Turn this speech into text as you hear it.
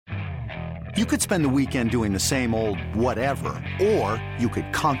You could spend the weekend doing the same old whatever, or you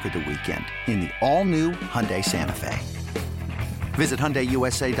could conquer the weekend in the all-new Hyundai Santa Fe. Visit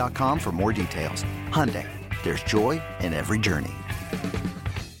HyundaiUSA.com for more details. Hyundai, there's joy in every journey.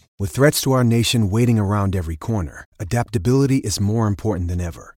 With threats to our nation waiting around every corner, adaptability is more important than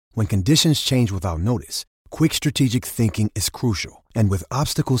ever. When conditions change without notice, quick strategic thinking is crucial. And with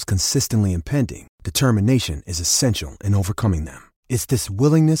obstacles consistently impending, determination is essential in overcoming them. It's this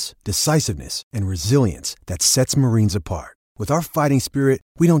willingness, decisiveness, and resilience that sets Marines apart. With our fighting spirit,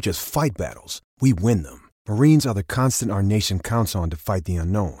 we don't just fight battles, we win them. Marines are the constant our nation counts on to fight the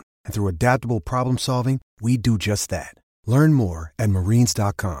unknown. And through adaptable problem solving, we do just that. Learn more at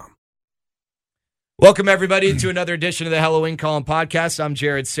marines.com. Welcome, everybody, to another edition of the Halloween Column Podcast. I'm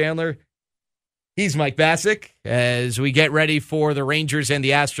Jared Sandler. He's Mike Bassick. As we get ready for the Rangers and the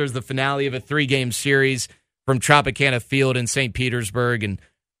Astros, the finale of a 3-game series from Tropicana Field in St. Petersburg. And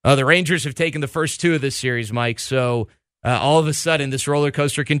the Rangers have taken the first 2 of this series, Mike. So all of a sudden, this roller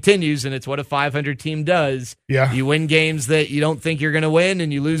coaster continues, and it's what a 500 team does. Yeah. You win games that you don't think you're going to win,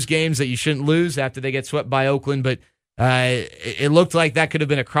 and you lose games that you shouldn't lose after they get swept by Oakland. But it looked like that could have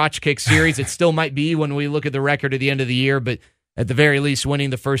been a crotch kick series. It still might be when we look at the record at the end of the year, but at the very least, winning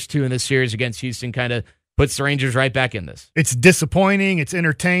the first 2 in this series against Houston kind of puts the Rangers right back in this. It's disappointing. It's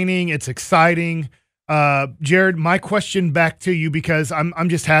entertaining. It's exciting. Jared, my question back to you, because I'm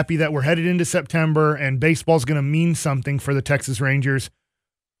just happy that we're headed into September and baseball's going to mean something for the Texas Rangers.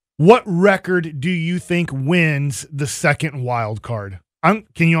 What record do you think wins the second wild card?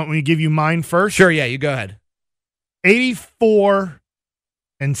 Can you want me to give you mine first? Sure, yeah, you go ahead. 84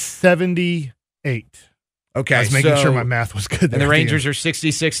 and 78. Okay, I was making sure my math was good there. And the Rangers are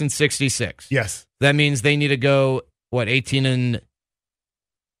 66 and 66. Yes. That means they need to go, 18 and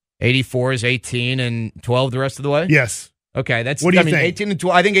 84 is 18 and 12 the rest of the way? Yes. Okay, that's what do you think? 18 and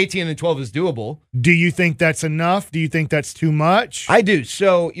 12. I think 18 and 12 is doable. Do you think that's enough? Do you think that's too much? I do.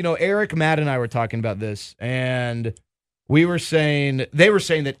 So, Eric, Matt, and I were talking about this, and they were saying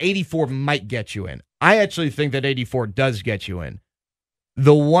that 84 might get you in. I actually think that 84 does get you in.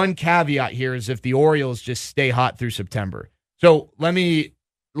 The one caveat here is if the Orioles just stay hot through September. So let me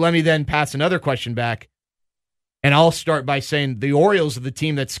then pass another question back. And I'll start by saying the Orioles are the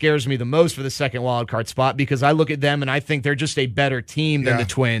team that scares me the most for the second wild card spot, because I look at them and I think they're just a better team than the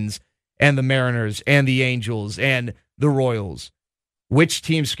Twins and the Mariners and the Angels and the Royals. Which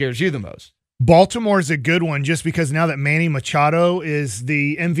team scares you the most? Baltimore is a good one, just because now that Manny Machado is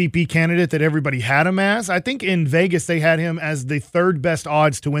the MVP candidate that everybody had him as. I think in Vegas they had him as the 3rd best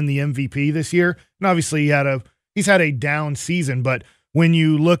odds to win the MVP this year. And obviously he's had a down season, but when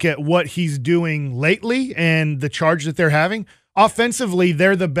you look at what he's doing lately and the charge that they're having, offensively,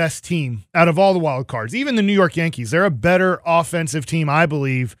 they're the best team out of all the wild cards. Even the New York Yankees, they're a better offensive team, I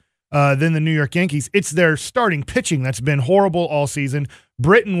believe, than the New York Yankees. It's their starting pitching that's been horrible all season.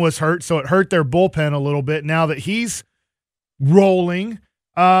 Britton was hurt, so it hurt their bullpen a little bit. Now that he's rolling,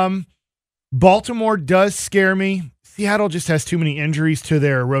 Baltimore does scare me. Seattle just has too many injuries to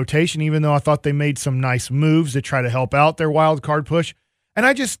their rotation, even though I thought they made some nice moves to try to help out their wild card push.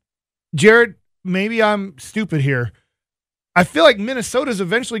 And Jared, maybe I'm stupid here. I feel like Minnesota's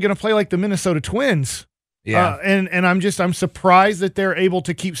eventually going to play like the Minnesota Twins. Yeah. And I'm surprised that they're able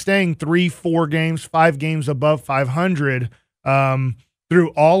to keep staying 3, 4 games, 5 games above 500 through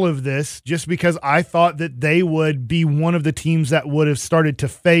all of this, just because I thought that they would be one of the teams that would have started to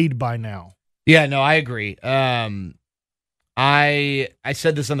fade by now. Yeah, no, I agree. I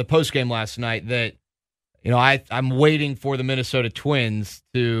said this on the postgame last night that, I'm waiting for the Minnesota Twins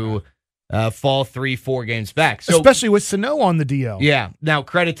to fall 3-4 games back. So, especially with Sano on the DL. Yeah. Now,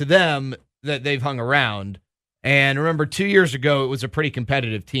 credit to them that they've hung around. And remember, 2 years ago, it was a pretty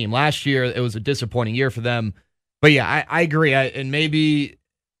competitive team. Last year, it was a disappointing year for them. But yeah, I agree. And maybe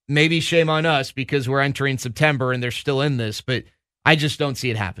shame on us because we're entering September and they're still in this, but I just don't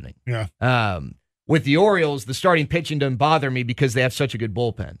see it happening. Yeah. With the Orioles, the starting pitching doesn't bother me because they have such a good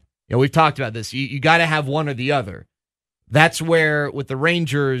bullpen. We've talked about this. You got to have one or the other. That's where, with the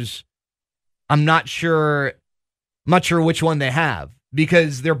Rangers, I'm not sure which one they have,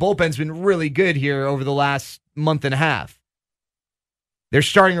 because their bullpen's been really good here over the last month and a half. Their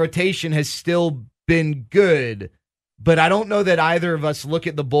starting rotation has still been good, but I don't know that either of us look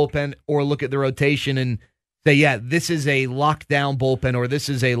at the bullpen or look at the rotation and say, yeah, this is a lockdown bullpen or this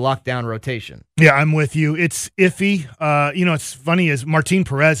is a lockdown rotation. Yeah, I'm with you. It's iffy. It's funny as Martin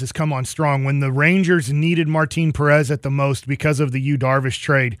Perez has come on strong. When the Rangers needed Martin Perez at the most because of the Yu Darvish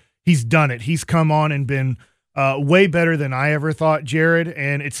trade, he's done it. He's come on and been way better than I ever thought, Jared,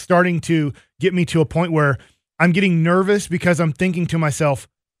 and it's starting to get me to a point where I'm getting nervous because I'm thinking to myself,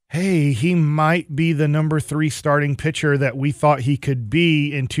 hey, he might be the number 3 starting pitcher that we thought he could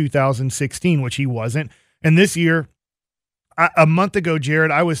be in 2016, which he wasn't. And this year, a month ago,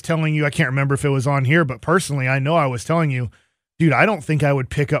 Jared, I was telling you, I can't remember if it was on here, but personally, I know I was telling you, dude, I don't think I would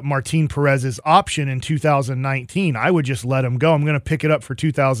pick up Martin Perez's option in 2019. I would just let him go. I'm going to pick it up for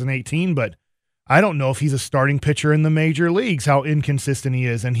 2018, but I don't know if he's a starting pitcher in the major leagues, how inconsistent he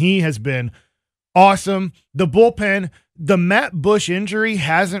is. And he has been awesome. The bullpen, the Matt Bush injury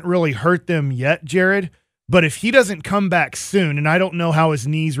hasn't really hurt them yet, Jared, but if he doesn't come back soon, and I don't know how his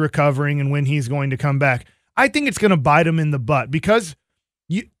knee's recovering and when he's going to come back, I think it's going to bite him in the butt because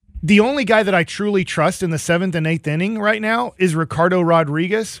the only guy that I truly trust in the 7th and 8th inning right now is Ricardo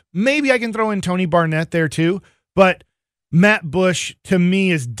Rodriguez. Maybe I can throw in Tony Barnett there too, but Matt Bush, to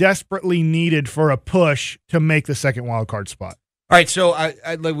me, is desperately needed for a push to make the second wild card spot. All right, so I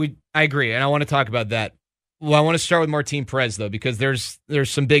agree, and I want to talk about that. Well, I want to start with Martin Perez, though, because there's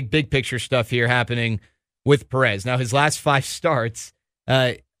some big picture stuff here happening with Perez. Now, his last 5 starts,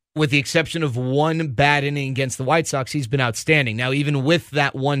 with the exception of one bad inning against the White Sox, he's been outstanding. Now, even with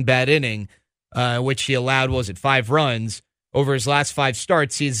that one bad inning, which he allowed, 5 runs, over his last 5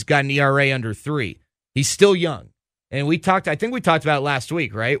 starts, he's got an ERA under 3. He's still young. And I think we talked about it last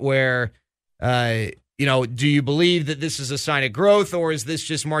week, right? Where, do you believe that this is a sign of growth, or is this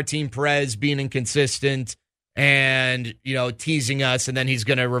just Martin Perez being inconsistent and, teasing us, and then he's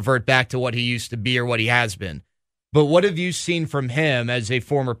going to revert back to what he used to be or what he has been? But what have you seen from him as a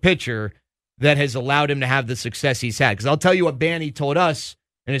former pitcher that has allowed him to have the success he's had? Because I'll tell you what Banny told us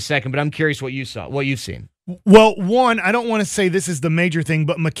in a second, but I'm curious what you've seen. Well, one, I don't want to say this is the major thing,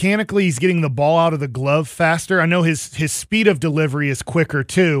 but mechanically he's getting the ball out of the glove faster. I know his speed of delivery is quicker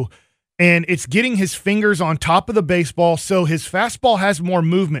too, and it's getting his fingers on top of the baseball, so his fastball has more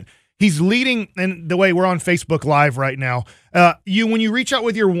movement. He's leading, and the way we're on Facebook Live right now, when you reach out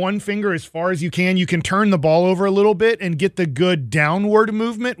with your one finger as far as you can turn the ball over a little bit and get the good downward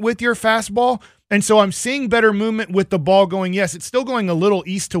movement with your fastball. And so I'm seeing better movement with the ball going, yes, it's still going a little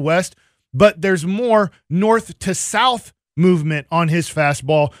east to west, but there's more north to south movement on his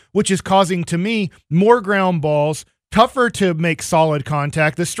fastball, which is causing, to me, more ground balls, tougher to make solid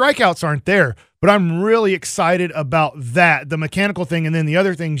contact. The strikeouts aren't there, but I'm really excited about that, the mechanical thing. And then the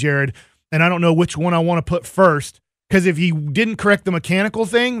other thing, Jared, and I don't know which one I want to put first, because if he didn't correct the mechanical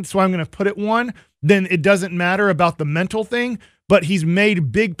thing, that's why I'm going to put it one, then it doesn't matter about the mental thing. But he's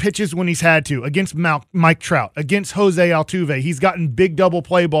made big pitches when he's had to, against Mike Trout, against Jose Altuve. He's gotten big double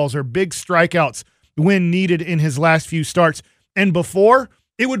play balls or big strikeouts when needed in his last few starts. And before,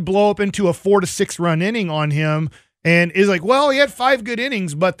 it would blow up into a 4 to 6 run inning on him. And is like, well, he had 5 good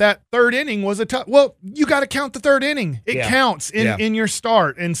innings, but that third inning was a tough. Well, you got to count the third inning. It counts in your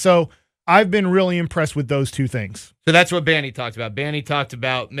start. And so I've been really impressed with those two things. So that's what Banny talked about. Banny talked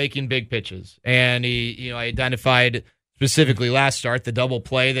about making big pitches, and he identified specifically last start the double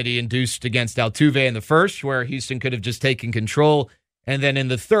play that he induced against Altuve in the first, where Houston could have just taken control, and then in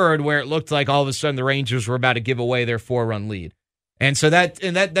the third, where it looked like all of a sudden the Rangers were about to give away their 4-run lead. And so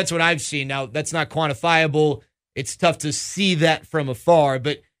that's what I've seen. Now, that's not quantifiable. It's tough to see that from afar,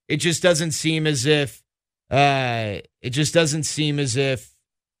 but it just doesn't seem as if in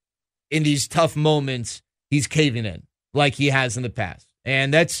these tough moments he's caving in like he has in the past.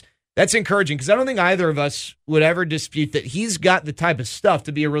 And that's encouraging, because I don't think either of us would ever dispute that he's got the type of stuff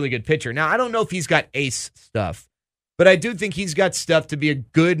to be a really good pitcher. Now, I don't know if he's got ace stuff, but I do think he's got stuff to be a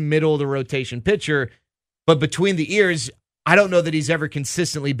good middle-of-the-rotation pitcher. But between the ears, I don't know that he's ever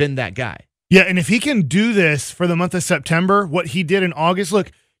consistently been that guy. Yeah, and if he can do this for the month of September, what he did in August,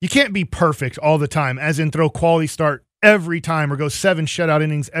 look, you can't be perfect all the time, as in throw quality start every time or go 7 shutout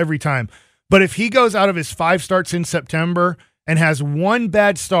innings every time. But if he goes out of his 5 starts in September and has 1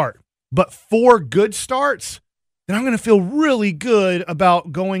 bad start, but 4 good starts, then I'm going to feel really good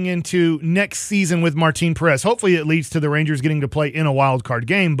about going into next season with Martin Perez. Hopefully it leads to the Rangers getting to play in a wild card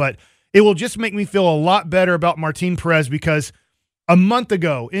game, but it will just make me feel a lot better about Martin Perez, because a month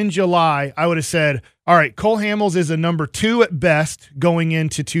ago in July, I would have said, all right, Cole Hamels is a number 2 at best going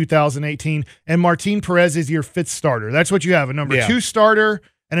into 2018, and Martin Perez is your 5th starter. That's what you have, a number 2 starter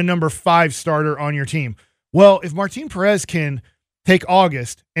and a number 5 starter on your team. Well, if Martin Perez can take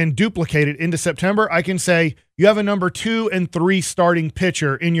August and duplicate it into September, I can say you have a number 2 and 3 starting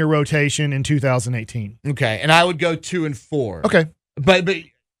pitcher in your rotation in 2018. Okay, and I would go 2 and 4. Okay. But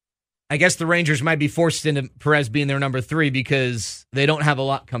I guess the Rangers might be forced into Perez being their number 3 because they don't have a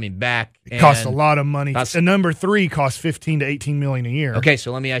lot coming back. It costs a lot of money. A number 3 costs $15 to $18 million a year. Okay,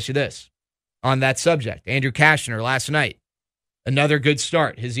 so let me ask you this. On that subject, Andrew Cashner last night, another good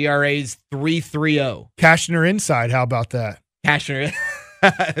start. His ERA is 3.30. Cashner inside, how about that? Cashner.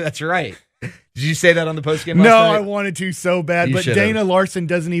 That's right. Did you say that on the postgame? No, last night? I wanted to so bad, You but should've. Dana Larson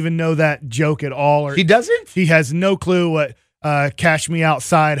doesn't even know that joke at all. Or She doesn't? She has no clue what Cash Me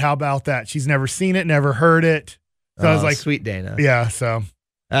Outside. How about that? She's never seen it, never heard it. So I was like, sweet Dana. yeah. So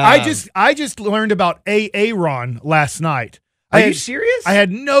I just learned about Aaron last night. Are you serious? I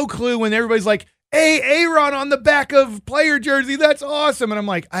had no clue when everybody's like, Aaron on the back of player jersey. That's awesome. And I'm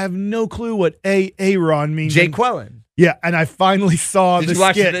like, I have no clue what Aaron means. Jay Quellen. Yeah, and I finally saw Did the you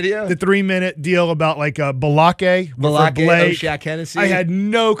watch the skit, video? the 3-minute deal about like Balake, Balake, for Blake. Shaq Hennessy. I had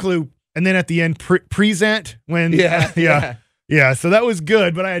no clue. And then at the end, present when Yeah. So that was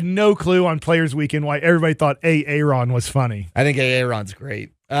good, but I had no clue on Players Weekend why everybody thought Aaron was funny. I think Aaron's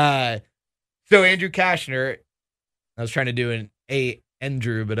great. So Andrew Kashner, I was trying to do an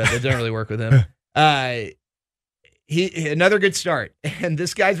Andrew, but it didn't really work with him. He another good start, and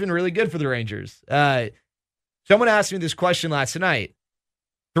this guy's been really good for the Rangers. Someone asked me this question last night.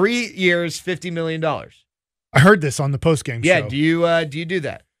 3 years, $50 million. I heard this on the postgame Yeah, show. do you do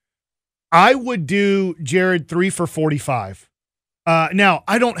that? I would do Jared 3 for 45. Now,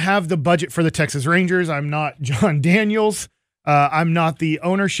 I don't have the budget for the Texas Rangers. I'm not John Daniels. I'm not the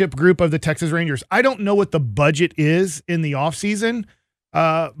ownership group of the Texas Rangers. I don't know what the budget is in the offseason,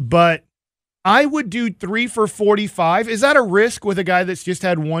 but I would do 3 for 45. Is that a risk with a guy that's just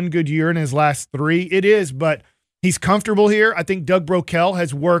had one good year in his last 3? It is, but he's comfortable here. I think Doug Brokel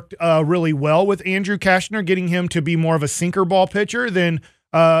has worked really well with Andrew Kashner, getting him to be more of a sinker ball pitcher than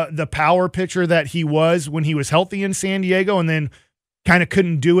the power pitcher that he was when he was healthy in San Diego and then kind of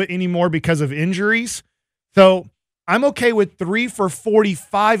couldn't do it anymore because of injuries. So I'm okay with 3 for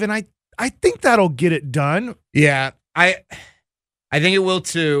 45, and I think that'll get it done. Yeah, I think it will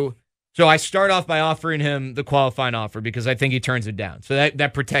too. So I start off by offering him the qualifying offer because I think he turns it down. So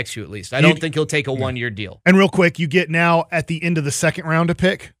that protects you at least. I don't think he'll take a 1-year deal. And real quick, you get now at the end of the second round a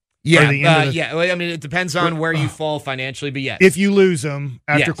pick? Yeah, yeah. I mean, it depends on where you fall financially, but yes. If you lose him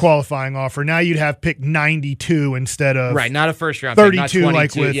after Yes. qualifying offer, now you'd have pick 92 instead of right, not a first round pick, 32 not 22.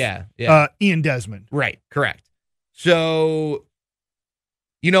 like with Ian Desmond. Right, correct. So,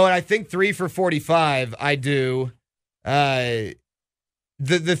 you know what? I think 3 for 45, I do.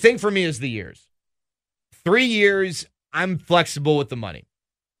 The thing for me is the years. 3 years, I'm flexible with the money.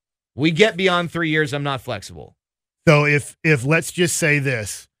 We get beyond 3 years, I'm not flexible. So if let's just say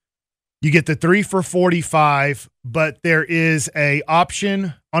this, you get the 3 for 45, but there is a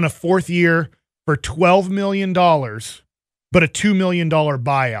option on a 4th year for $12 million, but a $2 million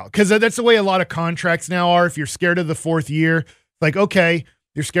buyout. Because that's the way a lot of contracts now are. If you're scared of the 4th year, like, okay,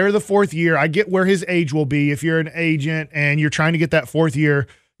 you're scared of the 4th year. I get where his age will be. If you're an agent and you're trying to get that 4th year,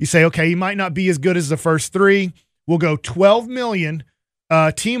 you say, okay, he might not be as good as the first 3. We'll go $12 million.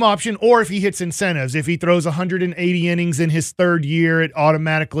 Team option, or if he hits incentives, if he throws 180 innings in his 3rd year, it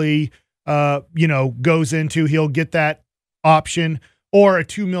automatically, goes into he'll get that option, or a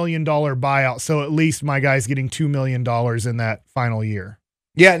 $2 million buyout. So at least my guy's getting $2 million in that final year.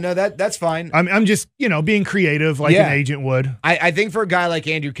 Yeah, no, that's fine. I'm just, being creative like an agent would. I think for a guy like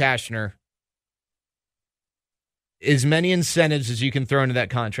Andrew Kashner, as many incentives as you can throw into that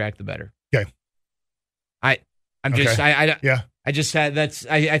contract, the better. Okay. I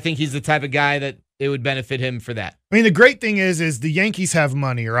think he's the type of guy that it would benefit him for that. I mean, the great thing is the Yankees have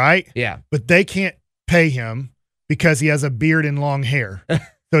money, right? Yeah. But they can't pay him because he has a beard and long hair.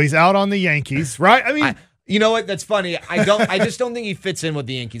 So he's out on the Yankees, right? I mean, you know what? That's funny. I just don't think he fits in with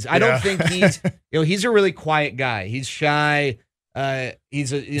the Yankees. I don't think he's a really quiet guy. He's shy.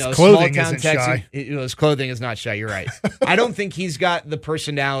 He's a small town Texan. His clothing is not shy. You're right. I don't think he's got the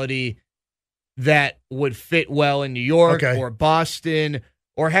personality that would fit well in New York or Boston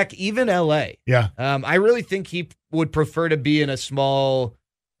or heck, even LA. Yeah. I really think he would prefer to be in a small,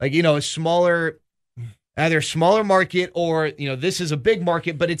 a smaller, either smaller market or, this is a big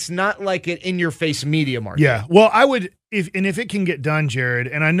market, but it's not like an in-your-face media market. Yeah. Well, I would, if it can get done, Jared,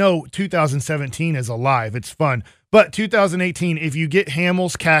 and I know 2017 is alive, it's fun, but 2018, if you get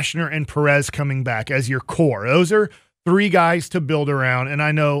Hamels, Kashner, and Perez coming back as your core, those are 3 guys to build around. And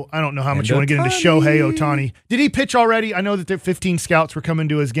I don't know how much you want to get into Shohei Ohtani. Did he pitch already? I know that there 15 scouts were coming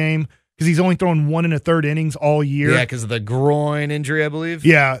to his game because he's only thrown 1 1/3 innings all year. Yeah, because of the groin injury, I believe.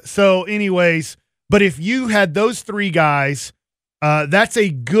 Yeah. So anyways, but if you had those 3 guys, that's a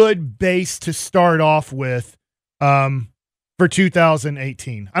good base to start off with for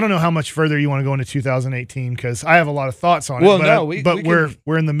 2018. I don't know how much further you want to go into 2018 because I have a lot of thoughts on it. But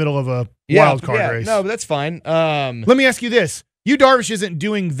we're in the middle of a wild card race. No, but that's fine. Let me ask you this. Yu Darvish isn't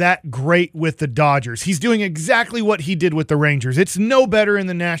doing that great with the Dodgers. He's doing exactly what he did with the Rangers. It's no better in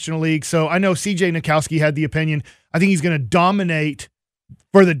the National League. So I know CJ Nikowski had the opinion. I think he's going to dominate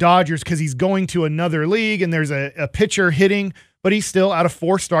for the Dodgers because he's going to another league and there's a pitcher hitting, but he's still out of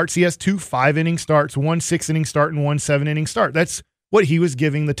 4 starts. He has 2 5-inning starts, 1 6-inning start, and 1 7-inning start. That's what he was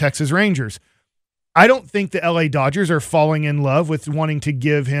giving the Texas Rangers. I don't think the LA Dodgers are falling in love with wanting to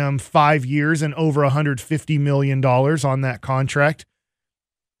give him 5 years and over $150 million on that contract.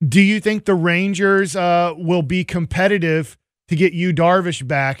 Do you think the Rangers will be competitive to get Yu Darvish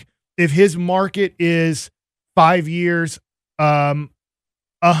back if his market is 5 years,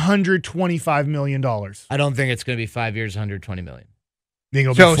 $125 million? I don't think it's going to be 5 years, $120 million. Think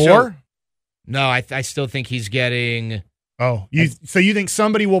it'll be 4? No, I still think he's getting... Oh, so you think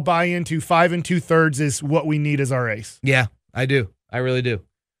somebody will buy into 5 2/3 is what we need as our ace? Yeah, I do. I really do.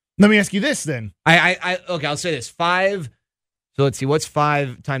 Let me ask you this then. Okay, I'll say this. 5. So let's see. What's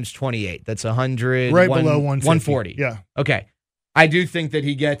 5 times 28? That's 100. Right below 140. Yeah. Okay. I do think that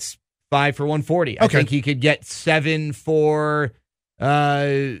he gets 5 for 140. I think he could get 7 for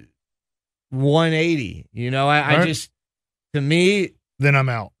 180. You know, I just, to me. Then I'm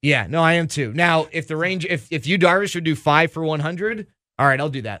out. Yeah, no, I am too. Now, if the range, if Yu Darvish would do 5 for 100, all right, I'll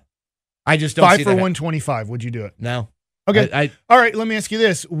do that. I just don't 5 see for that. 125. Would you do it? No. Okay. All right. Let me ask you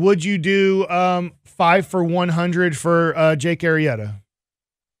this: would you do 5 for 100 for Jake Arrieta?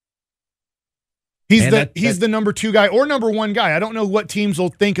 He's the number 2 guy or number 1 guy. I don't know what teams will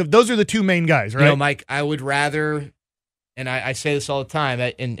think of. Those are the 2 main guys, right? You know, Mike, I would rather, and I say this all the time,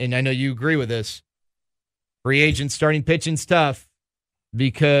 and I know you agree with this. Free agent starting pitching's tough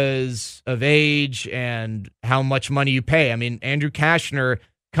because of age and how much money you pay. I mean, Andrew Cashner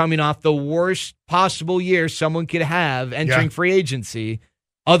coming off the worst possible year someone could have entering free agency,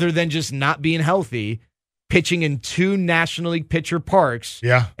 other than just not being healthy, pitching in 2 National League pitcher parks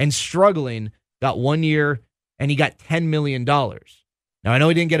and struggling, got 1 year, and he got $10 million. Now, I know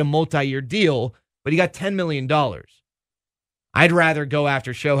he didn't get a multi-year deal, but he got $10 million. I'd rather go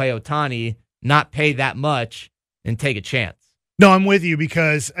after Shohei Ohtani, not pay that much, and take a chance. No, I'm with you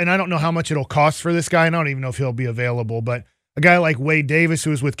because, and I don't know how much it'll cost for this guy, and I don't even know if he'll be available, but a guy like Wade Davis,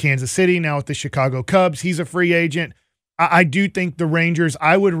 who was with Kansas City, now with the Chicago Cubs, he's a free agent. I do think the Rangers,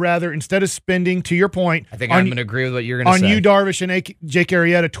 I would rather, instead of spending, to your point, I think I'm going to agree with what you're going to say. On Yu Darvish and Jake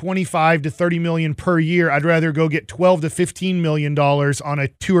Arrieta, $25 to $30 million per year, I'd rather go get $12 to $15 million on a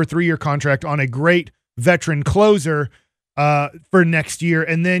 2 or 3 year contract on a great veteran closer for next year.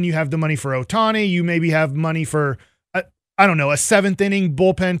 And then you have the money for Ohtani. You maybe have money for, I don't know, a 7th inning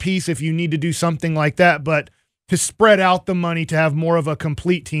bullpen piece if you need to do something like that. But to spread out the money to have more of a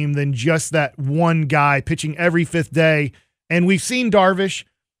complete team than just that one guy pitching every 5th day. And we've seen Darvish.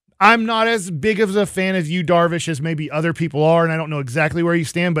 I'm not as big of a fan of Yu Darvish as maybe other people are, and I don't know exactly where you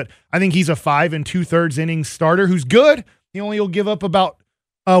stand, but I think he's a 5 2/3 innings starter who's good. He only will give up about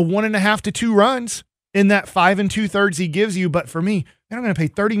 1.5 to 2 runs in that 5 2/3 he gives you. But for me, I'm going to pay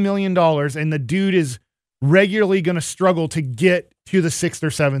 $30 million, and the dude is regularly going to struggle to get to the 6th or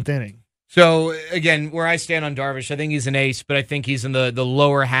 7th inning. So, again, where I stand on Darvish, I think he's an ace, but I think he's in the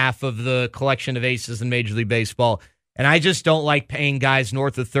lower half of the collection of aces in Major League Baseball. And I just don't like paying guys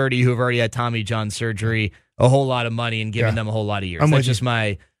north of 30 who have already had Tommy John surgery a whole lot of money and giving them a whole lot of years. That's just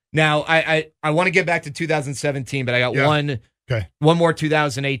my... Now, I want to get back to 2017, but I got one more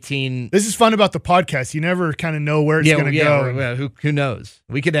 2018. This is fun about the podcast. You never kind of know where it's going to go. Yeah, who knows?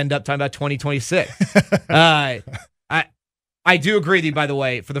 We could end up talking about 2026. I do agree with you, by the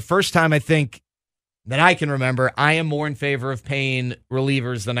way. For the first time, I think, that I can remember, I am more in favor of paying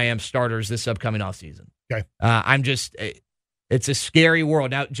relievers than I am starters this upcoming offseason. Okay. It's a scary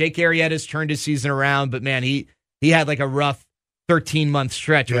world. Now, Jake Arrieta's turned his season around, but man, he had like a rough 13-month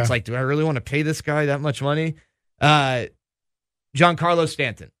stretch where it's like, do I really want to pay this guy that much money? Giancarlo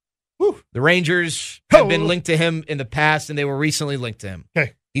Stanton. Whew. The Rangers have been linked to him in the past, and they were recently linked to him.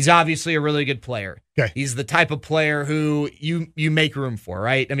 Okay. He's obviously a really good player. Okay. He's the type of player who you make room for,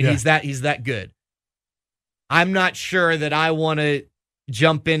 right? I mean, he's that good. I'm not sure that I want to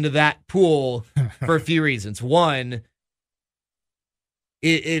jump into that pool for a few reasons. One,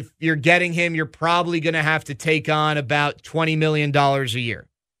 if you're getting him, you're probably going to have to take on about $20 million a year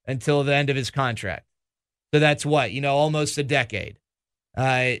until the end of his contract. So that's what, almost a decade.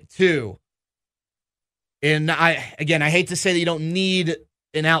 2, and I hate to say that you don't need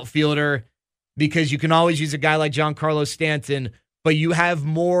an outfielder because you can always use a guy like Giancarlo Stanton, but you have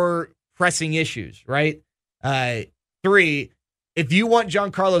more pressing issues, right? 3, if you want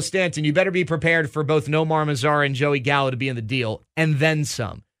Giancarlo Stanton, you better be prepared for both Nomar Mazara and Joey Gallo to be in the deal, and then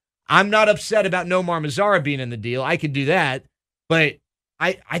some. I'm not upset about Nomar Mazara being in the deal. I could do that, but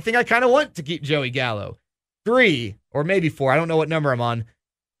I think I kind of want to keep Joey Gallo. 3, or maybe 4, I don't know what number I'm on.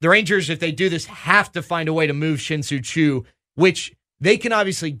 The Rangers, if they do this, have to find a way to move Shin-Soo Choo, which they can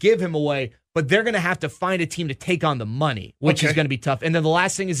obviously give him away, but they're going to have to find a team to take on the money, which is going to be tough. And then the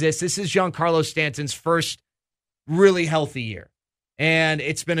last thing is this is Giancarlo Stanton's first really healthy year. And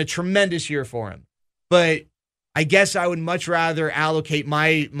it's been a tremendous year for him. But I guess I would much rather allocate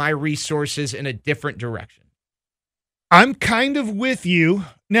my resources in a different direction. I'm kind of with you.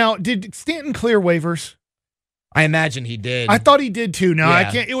 Now, did Stanton clear waivers? I imagine he did. I thought he did too. Now, I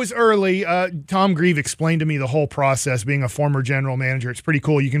Yeah. can't. It was early. Tom Grieve explained to me the whole process, being a former general manager. It's pretty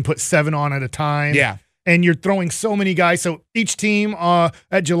cool. You can put 7 on at a time. Yeah. And you're throwing so many guys. So each team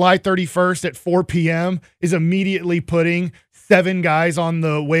at July 31st at 4 p.m. is immediately putting 7 guys on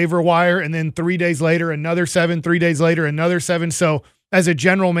the waiver wire. And then 3 days later, another 7. 3 days later, another 7. So as a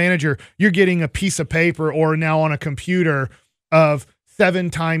general manager, you're getting a piece of paper or now on a computer of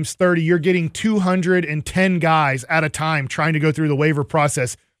 7 times 30. You're getting 210 guys at a time trying to go through the waiver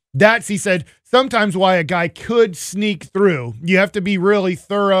process. That's, he said, sometimes why a guy could sneak through. You have to be really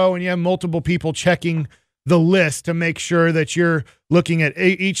thorough, and you have multiple people checking the list to make sure that you're looking at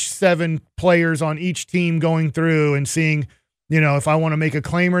each 7 players on each team going through and seeing, if I want to make a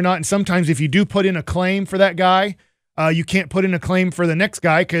claim or not. And sometimes if you do put in a claim for that guy, you can't put in a claim for the next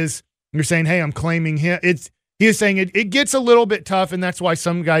guy because you're saying, hey, I'm claiming him. He is saying it gets a little bit tough, and that's why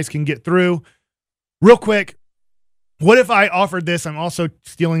some guys can get through. Real quick, what if I offered this? I'm also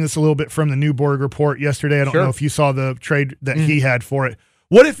stealing this a little bit from the Newborg report yesterday. I don't know if you saw the trade that he had for it.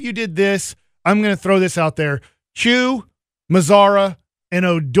 What if you did this? I'm going to throw this out there. Chu, Mazzara, and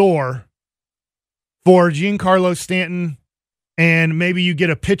Odor for Giancarlo Stanton, and maybe you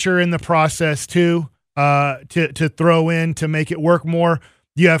get a pitcher in the process too to throw in to make it work more.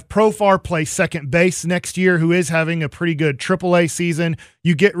 You have Profar play second base next year, who is having a pretty good AAA season.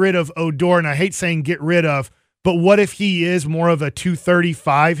 You get rid of Odor, and I hate saying get rid of, but what if he is more of a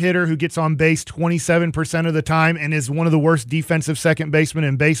 235 hitter who gets on base 27% of the time and is one of the worst defensive second basemen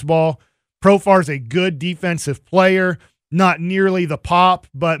in baseball? Profar's a good defensive player, not nearly the pop,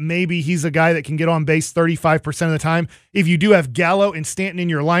 but maybe he's a guy that can get on base 35% of the time. If you do have Gallo and Stanton in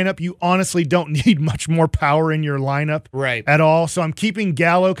your lineup, you honestly don't need much more power in your lineup at all. So I'm keeping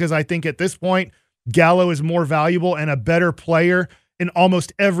Gallo because I think at this point, Gallo is more valuable and a better player in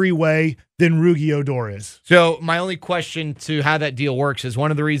almost every way than Rugi Odor is. So my only question to how that deal works is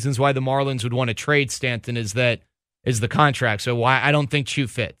one of the reasons why the Marlins would want to trade Stanton is the contract. So why I don't think Chu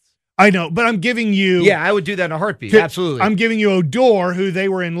fits. I know, but I'm giving you... Yeah, I would do that in a heartbeat. Absolutely. I'm giving you Odor, who they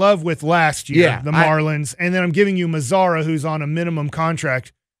were in love with last year, the Marlins, and then I'm giving you Mazzara, who's on a minimum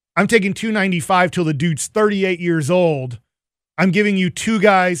contract. I'm taking $295 till the dude's 38 years old. I'm giving you 2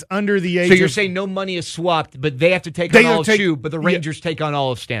 guys under the age. So you're saying no money is swapped, but they have to take on all of Chu, but the Rangers take on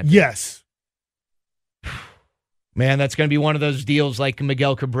all of Stanton. Yes. Man, that's going to be one of those deals like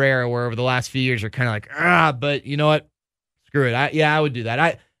Miguel Cabrera, where over the last few years are kind of like, but you know what? Screw it. I would do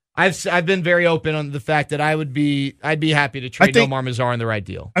that. I've been very open on the fact that I'd be happy to trade Nomar Mazar in the right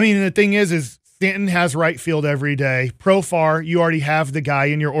deal. I mean, the thing is Stanton has right field every day. Profar, you already have the guy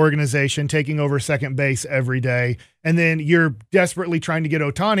in your organization taking over second base every day. And then you're desperately trying to get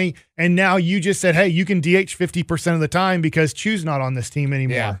Ohtani, and now you just said, hey, you can DH 50% of the time because Chu's not on this team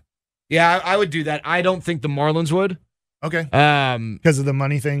anymore. Yeah, I would do that. I don't think the Marlins would. Okay. Because of the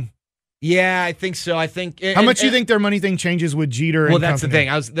money thing? Yeah, I think so. I think how much do you think their money thing changes with Jeter? Well, and that's company?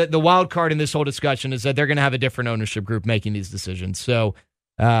 the thing. The wild card in this whole discussion is that they're going to have a different ownership group making these decisions. So,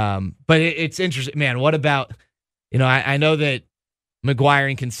 but it's interesting, man. What about I know that McGuire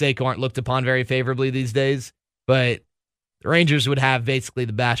and Canseco aren't looked upon very favorably these days, but the Rangers would have basically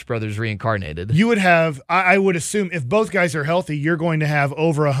the Bash brothers reincarnated. You would have, I would assume, if both guys are healthy, you're going to have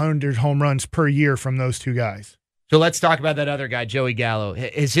over 100 home runs per year from those 2 guys. So let's talk about that other guy, Joey Gallo.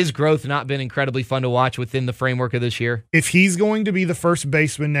 Has his growth not been incredibly fun to watch within the framework of this year? If he's going to be the first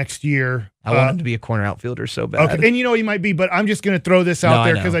baseman next year... I want him to be a corner outfielder so bad. Okay, and he might be, but I'm just going to throw this out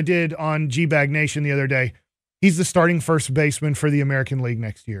there because I did on G-Bag Nation the other day. He's the starting first baseman for the American League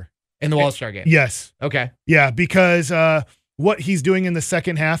next year. In the All-Star game? Yes. Okay. Yeah, because what he's doing in the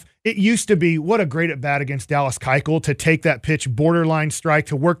second half, it used to be, what a great at-bat against Dallas Keuchel to take that pitch borderline strike,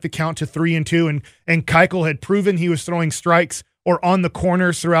 to work the count to 3-2, and Keuchel had proven he was throwing strikes or on the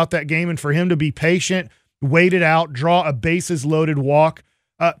corners throughout that game, and for him to be patient, wait it out, draw a bases-loaded walk.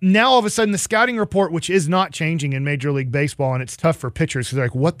 Now, all of a sudden, the scouting report, which is not changing in Major League Baseball, and it's tough for pitchers because they're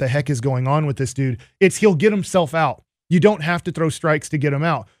like, what the heck is going on with this dude? It's he'll get himself out. You don't have to throw strikes to get him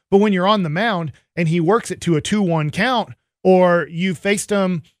out. But when you're on the mound and he works it to a 2-1 count, or you faced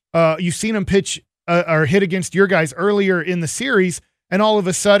him, you've seen him pitch or hit against your guys earlier in the series, and all of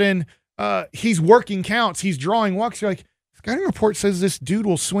a sudden he's working counts, he's drawing walks. You're like, scouting report says this dude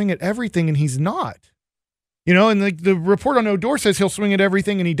will swing at everything, and he's not. And the report on Odor says he'll swing at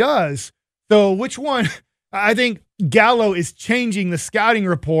everything, and he does. So which one? I think Gallo is changing the scouting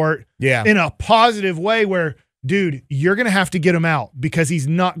report in a positive way where, dude, you're going to have to get him out because he's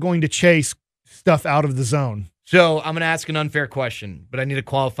not going to chase stuff out of the zone. So I'm going to ask an unfair question, but I need to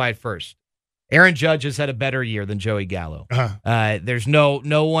qualify it first. Aaron Judge has had a better year than Joey Gallo. There's no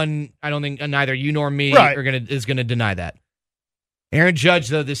one, I don't think neither you nor me is going to deny that. Aaron Judge,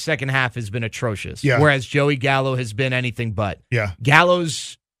 though, this second half has been atrocious, whereas Joey Gallo has been anything but. Yeah.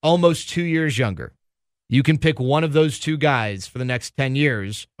 Gallo's almost 2 years younger. You can pick one of those two guys for the next 10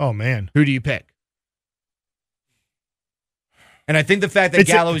 years. Oh, man. Who do you pick? And I think the fact that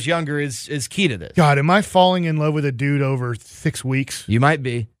Gallo is younger is key to this. God, am I falling in love with a dude over 6 weeks? You might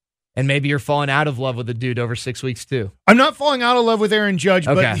be. And maybe you're falling out of love with a dude over 6 weeks, too. I'm not falling out of love with Aaron Judge,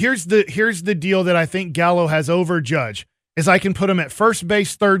 but here's the deal that I think Gallo has over Judge, is I can put him at first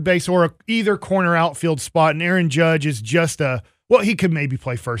base, third base, or either corner outfield spot, and Aaron Judge is just he could maybe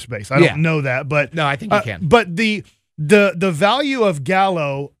play first base. I don't know that, but no, I think he can. But the value of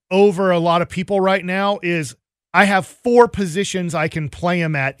Gallo over a lot of people right now is I have 4 positions I can play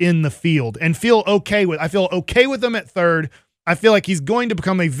him at in the field and feel okay with. I feel okay with him at third. I feel like he's going to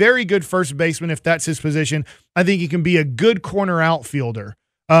become a very good first baseman if that's his position. I think he can be a good corner outfielder.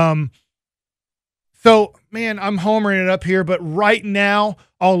 So, man, I'm homering it up here, but right now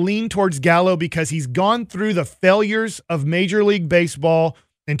I'll lean towards Gallo because he's gone through the failures of Major League Baseball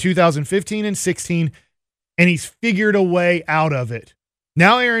in 2015 and 16, and he's figured a way out of it.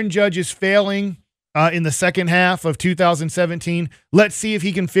 Now Aaron Judge is failing in the second half of 2017. Let's see if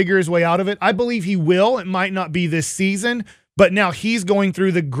he can figure his way out of it. I believe he will. It might not be this season, but now he's going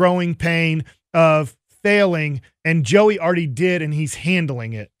through the growing pain of failing, and Joey already did, and he's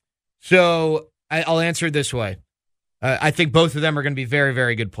handling it. So I'll answer it this way. I think both of them are going to be very,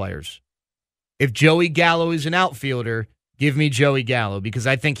 very good players. If Joey Gallo is an outfielder, give me Joey Gallo because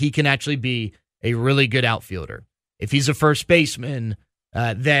I think he can actually be a really good outfielder. If he's a first baseman,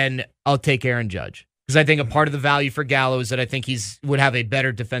 then I'll take Aaron Judge because I think a part of the value for Gallo is that I think would have a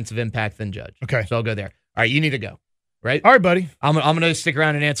better defensive impact than Judge. Okay. So I'll go there. All right, you need to go. Right? All right, buddy. I'm going to stick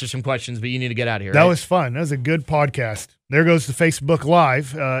around and answer some questions, but you need to get out of here. That was fun. That was a good podcast. There goes the Facebook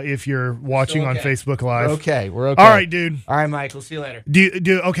Live if you're watching on Facebook Live. We're okay. All right, dude. All right, Mike. We'll see you later.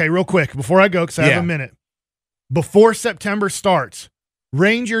 Okay, real quick, before I go, because I have a minute. Before September starts,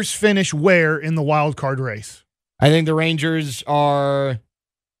 Rangers finish where in the wild card race? I think the Rangers are...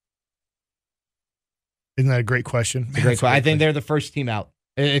 Isn't that a great question? It's a great question. I think they're the first team out.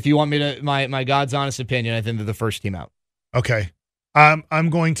 If you want me to, my God's honest opinion, I think they're the first team out. Okay. I'm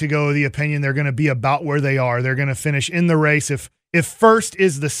going to go with the opinion they're going to be about where they are. They're going to finish in the race. If first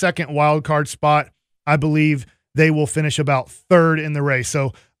is the second wild card spot, I believe they will finish about third in the race.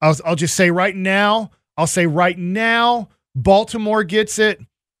 So I'll just say right now, Baltimore gets it,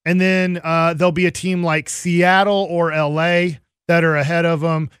 and then there'll be a team like Seattle or LA that are ahead of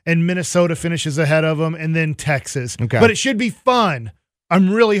them, and Minnesota finishes ahead of them, and then Texas. Okay. But it should be fun. I'm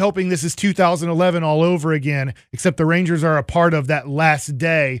really hoping this is 2011 all over again, except the Rangers are a part of that last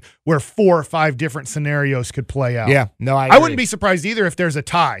day where 4 or 5 different scenarios could play out. Yeah, no, I wouldn't be surprised either if there's a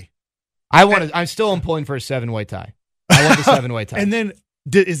tie. I'm still pulling for a 7-way tie. I want the 7-way tie. And then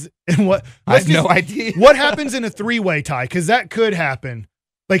I have no idea. What happens in a 3-way tie? Because that could happen.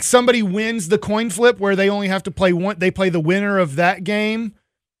 Like somebody wins the coin flip where they only have to play one. They play the winner of that game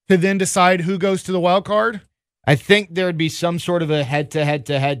to then decide who goes to the wild card. I think there would be some sort of a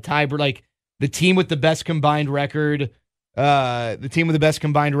head-to-head tie, like the team with the best combined record,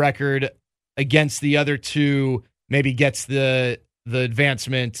 against the other two maybe gets the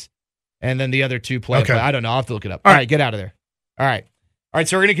advancement, and then the other two play. Okay. I don't know. I'll have to look it up. All right, get out of there. All right.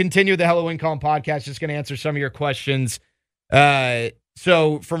 So we're going to continue the Hello Win Column podcast. Just going to answer some of your questions.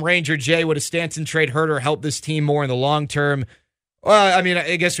 So from Ranger Jay, would a Stanton trade hurt or help this team more in the long term? Well, I mean,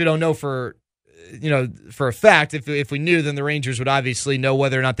 I guess we don't know for a fact. If we knew, then the Rangers would obviously know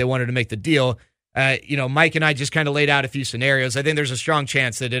whether or not they wanted to make the deal. Mike and I just kind of laid out a few scenarios. I think there's a strong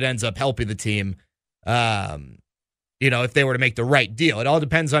chance that it ends up helping the team, if they were to make the right deal. It all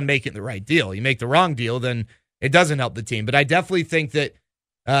depends on making the right deal. You make the wrong deal, then it doesn't help the team. But I definitely think that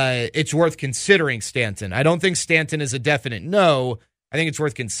it's worth considering Stanton. I don't think Stanton is a definite no. I think it's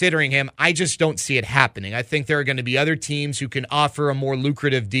worth considering him. I just don't see it happening. I think there are going to be other teams who can offer a more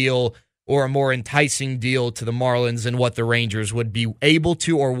lucrative deal or a more enticing deal to the Marlins than what the Rangers would be able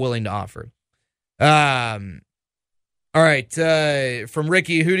to or willing to offer. All right. From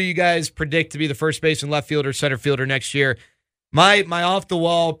Ricky, who do you guys predict to be the first base and left fielder, center fielder next year? My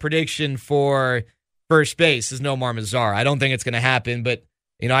off-the-wall prediction for first base is Nomar Mazara. I don't think it's going to happen, but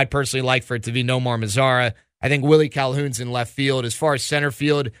I'd personally like for it to be Nomar Mazara. I think Willie Calhoun's in left field. As far as center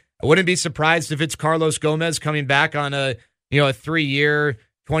field, I wouldn't be surprised if it's Carlos Gomez coming back on a 3-year,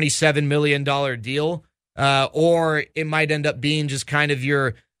 $27 million deal. Or it might end up being just kind of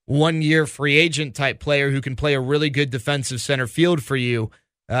your 1-year free agent type player who can play a really good defensive center field for you.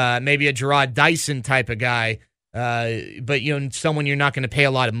 Maybe a Gerard Dyson type of guy. But someone you're not going to pay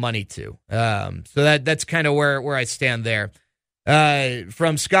a lot of money to. So that's kind of where I stand there.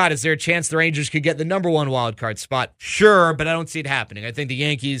 From Scott, is there a chance the Rangers could get the number 1 wild card spot? Sure, but I don't see it happening. I think the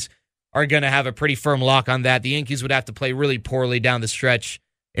Yankees are going to have a pretty firm lock on that. The Yankees would have to play really poorly down the stretch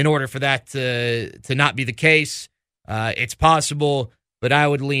in order for that to not be the case. It's possible, but I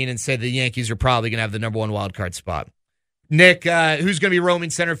would lean and say the Yankees are probably going to have the number 1 wild card spot. Nick, who's going to be roaming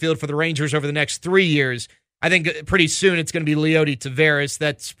center field for the Rangers over the next 3 years? I think pretty soon it's going to be Leody Taveras.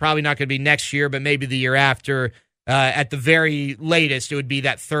 That's probably not going to be next year, but maybe the year after. At the very latest, it would be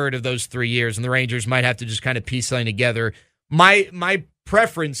that third of those 3 years, and the Rangers might have to just kind of piece something together. My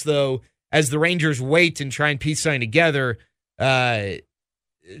preference, though, as the Rangers wait and try and piece something together, 2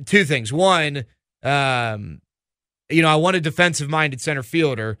 things. One, I want a defensive-minded center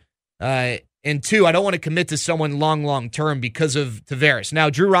fielder, and 2, I don't want to commit to someone long term because of Taveras. Now,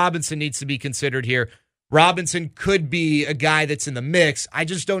 Drew Robinson needs to be considered here. Robinson could be a guy that's in the mix. I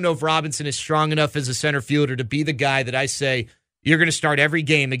just don't know if Robinson is strong enough as a center fielder to be the guy that I say you're going to start every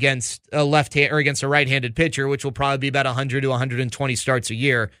game against a left-hand or against a right-handed pitcher, which will probably be about 100 to 120 starts a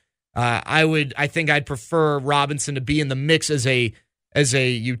year. I think I'd prefer Robinson to be in the mix as a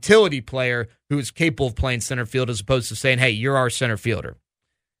utility player who is capable of playing center field as opposed to saying, hey, you're our center fielder.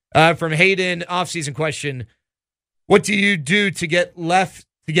 From Hayden, offseason question, what do you do to get less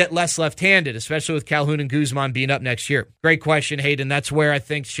left-handed, especially with Calhoun and Guzman being up next year? Great question, Hayden. That's where I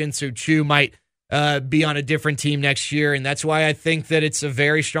think Shin-Soo Choo might be on a different team next year, and that's why I think that it's a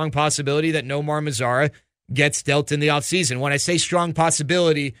very strong possibility that Nomar Mazara gets dealt in the offseason. When I say strong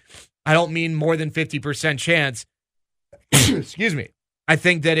possibility, I don't mean more than 50% chance. Excuse me. I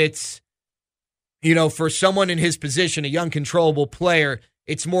think that it's, for someone in his position, a young, controllable player,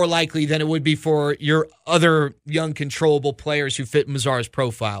 it's more likely than it would be for your other young, controllable players who fit Mazara's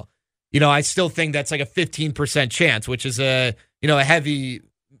profile. I still think that's like a 15% chance, which is a heavy,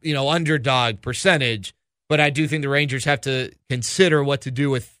 underdog percentage. But I do think the Rangers have to consider what to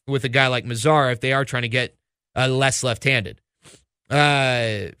do with a guy like Mazara if they are trying to get less left-handed.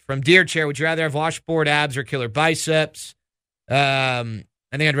 From Deer Chair, would you rather have washboard abs or killer biceps? I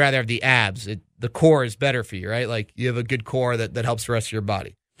think I'd rather have the abs. The core is better for you, right? Like you have a good core that helps the rest of your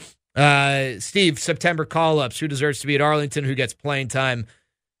body. Steve, September call-ups. Who deserves to be at Arlington? Who gets playing time?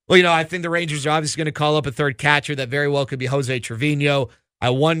 Well, I think the Rangers are obviously going to call up a third catcher. That very well could be Jose Trevino.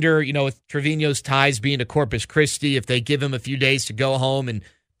 I wonder, with Trevino's ties being to Corpus Christi, if they give him a few days to go home and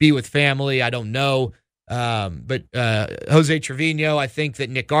be with family. I don't know. But Jose Trevino, I think that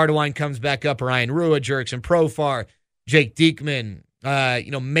Nick Ardoin comes back up, Ryan Rua, Jurickson Profar, Jake Diekman.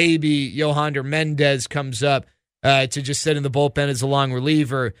 Maybe Yohander Mendez comes up to just sit in the bullpen as a long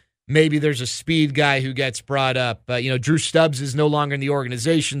reliever. Maybe there's a speed guy who gets brought up. Drew Stubbs is no longer in the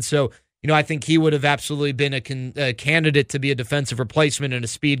organization, so I think he would have absolutely been a candidate to be a defensive replacement and a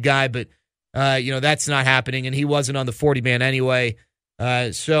speed guy, but that's not happening, and he wasn't on the 40-man anyway.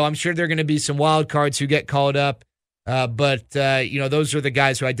 So I'm sure there are going to be some wild cards who get called up, but those are the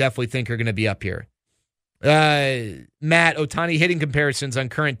guys who I definitely think are going to be up here. Matt, Ohtani hitting comparisons on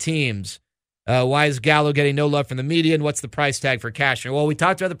current teams. Why is Gallo getting no love from the media, and what's the price tag for Cashner? Well, we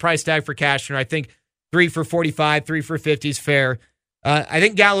talked about the price tag for Cashner. I think 3 for 45, 3 for 50 is fair. I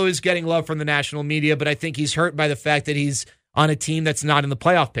think Gallo is getting love from the national media, but I think he's hurt by the fact that he's on a team that's not in the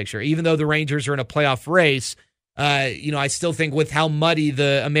playoff picture. Even though the Rangers are in a playoff race, I still think with how muddy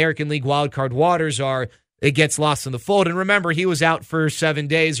the American League wildcard waters are, it gets lost in the fold. And remember, he was out for 7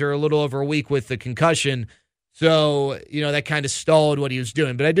 days or a little over a week with the concussion. So, that kind of stalled what he was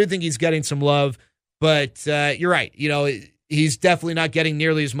doing. But I do think he's getting some love. But you're right. He's definitely not getting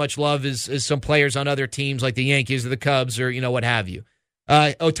nearly as much love as some players on other teams like the Yankees or the Cubs or, what have you.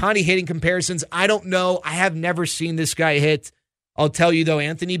 Ohtani hitting comparisons, I don't know. I have never seen this guy hit. I'll tell you, though,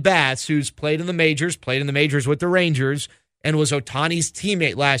 Anthony Bass, who's played in the majors with the Rangers, and was Ohtani's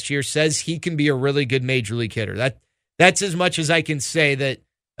teammate last year, says he can be a really good major league hitter. That's as much as I can say that,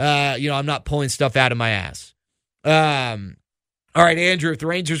 I'm not pulling stuff out of my ass. All right, Andrew, if the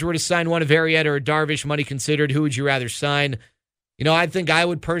Rangers were to sign one of Arrieta or Darvish, money considered, who would you rather sign? I think I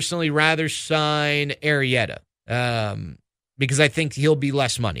would personally rather sign Arrieta because I think he'll be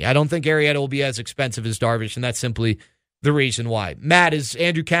less money. I don't think Arrieta will be as expensive as Darvish, and that's simply the reason why. Matt, is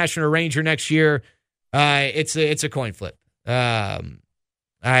Andrew Cashner a Ranger next year? It's a coin flip.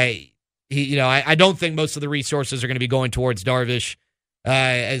 I don't think most of the resources are going to be going towards Darvish.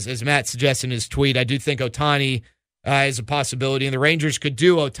 As Matt suggests in his tweet, I do think Ohtani is a possibility, and the Rangers could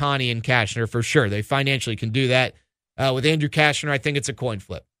do Ohtani and Cashner for sure. They financially can do that. With Andrew Cashner, I think it's a coin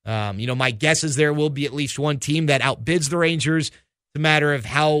flip. My guess is there will be at least one team that outbids the Rangers. It's a matter of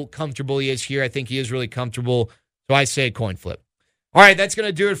how comfortable he is here. I think he is really comfortable, so I say a coin flip. All right, that's going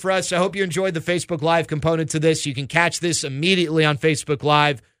to do it for us. I hope you enjoyed the Facebook Live component to this. You can catch this immediately on Facebook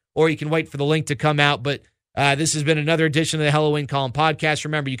Live, or you can wait for the link to come out. But this has been another edition of the Halloween Column podcast.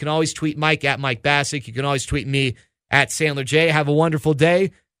 Remember, you can always tweet Mike at Mike Bassick. You can always tweet me at Sandler J. Have a wonderful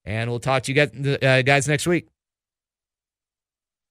day, and we'll talk to you guys next week.